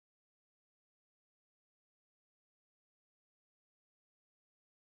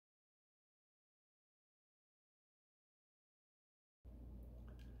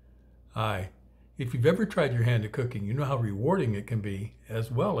Hi. If you've ever tried your hand at cooking, you know how rewarding it can be, as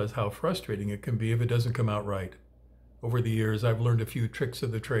well as how frustrating it can be if it doesn't come out right. Over the years, I've learned a few tricks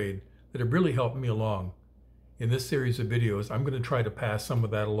of the trade that have really helped me along. In this series of videos, I'm going to try to pass some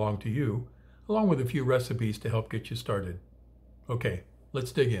of that along to you, along with a few recipes to help get you started. Okay,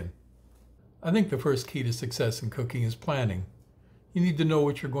 let's dig in. I think the first key to success in cooking is planning. You need to know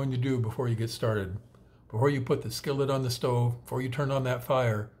what you're going to do before you get started. Before you put the skillet on the stove, before you turn on that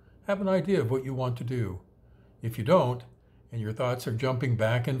fire, have an idea of what you want to do. If you don't, and your thoughts are jumping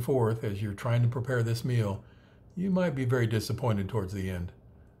back and forth as you're trying to prepare this meal, you might be very disappointed towards the end.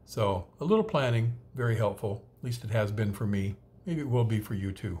 So, a little planning, very helpful. At least it has been for me. Maybe it will be for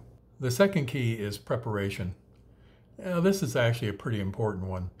you too. The second key is preparation. Now, this is actually a pretty important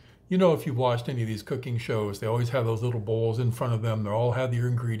one. You know, if you've watched any of these cooking shows, they always have those little bowls in front of them. They all have their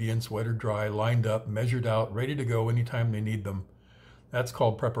ingredients, wet or dry, lined up, measured out, ready to go anytime they need them. That's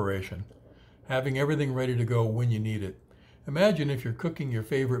called preparation. Having everything ready to go when you need it. Imagine if you're cooking your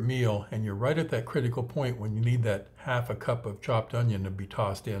favorite meal and you're right at that critical point when you need that half a cup of chopped onion to be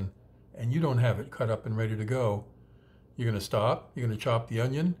tossed in, and you don't have it cut up and ready to go. You're going to stop, you're going to chop the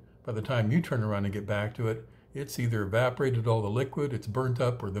onion. By the time you turn around and get back to it, it's either evaporated all the liquid, it's burnt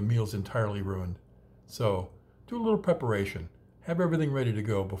up, or the meal's entirely ruined. So, do a little preparation. Have everything ready to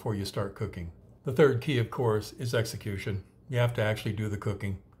go before you start cooking. The third key, of course, is execution. You have to actually do the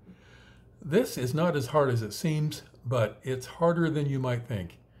cooking. This is not as hard as it seems, but it's harder than you might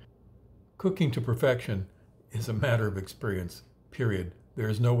think. Cooking to perfection is a matter of experience, period. There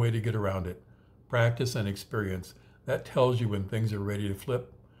is no way to get around it. Practice and experience. That tells you when things are ready to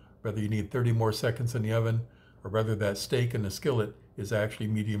flip, whether you need 30 more seconds in the oven, or whether that steak in the skillet is actually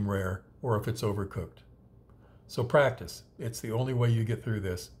medium rare, or if it's overcooked. So practice. It's the only way you get through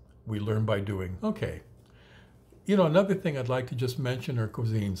this. We learn by doing. Okay. You know, another thing I'd like to just mention are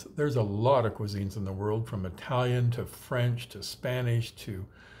cuisines. There's a lot of cuisines in the world, from Italian to French to Spanish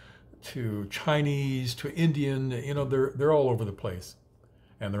to Chinese to Indian. You know, they're all over the place,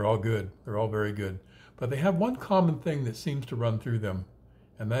 and they're all good. They're all very good. But they have one common thing that seems to run through them,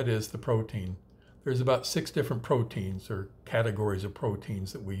 and that is the protein. There's about 6 different proteins or categories of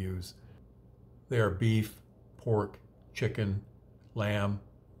proteins that we use. They are beef, pork, chicken, lamb,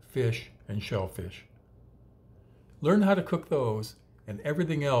 fish, and shellfish. Learn how to cook those, and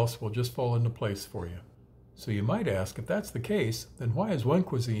everything else will just fall into place for you. So you might ask, if that's the case, then why is one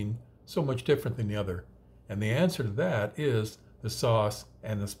cuisine so much different than the other? And the answer to that is the sauce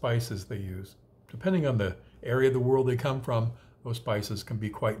and the spices they use. Depending on the area of the world they come from, those spices can be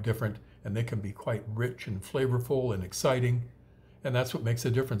quite different, and they can be quite rich and flavorful and exciting, and that's what makes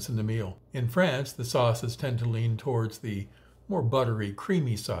a difference in the meal. In France, the sauces tend to lean towards the more buttery,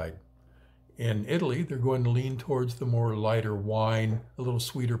 creamy side. In Italy, they're going to lean towards the more lighter wine, a little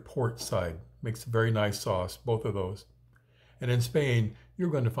sweeter port side. Makes a very nice sauce, both of those. And in Spain,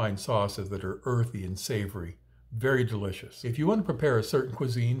 you're going to find sauces that are earthy and savory, very delicious. If you want to prepare a certain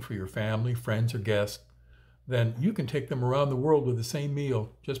cuisine for your family, friends, or guests, then you can take them around the world with the same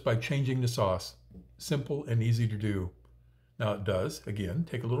meal just by changing the sauce. Simple and easy to do. Now it does, again,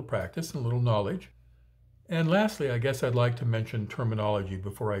 take a little practice and a little knowledge. And lastly, I guess I'd like to mention terminology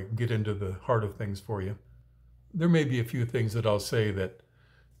before I get into the heart of things for you. There may be a few things that I'll say that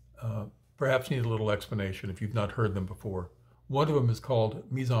perhaps need a little explanation if you've not heard them before. One of them is called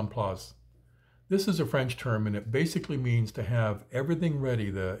mise en place. This is a French term, and it basically means to have everything ready,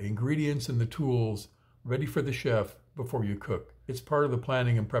 the ingredients and the tools ready for the chef before you cook. It's part of the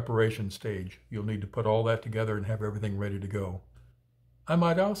planning and preparation stage. You'll need to put all that together and have everything ready to go. I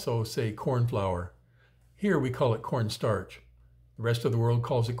might also say corn flour. Here we call it cornstarch. The rest of the world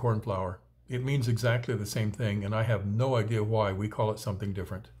calls it corn flour. It means exactly the same thing, and I have no idea why we call it something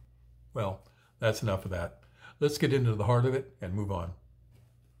different. Well, that's enough of that. Let's get into the heart of it and move on.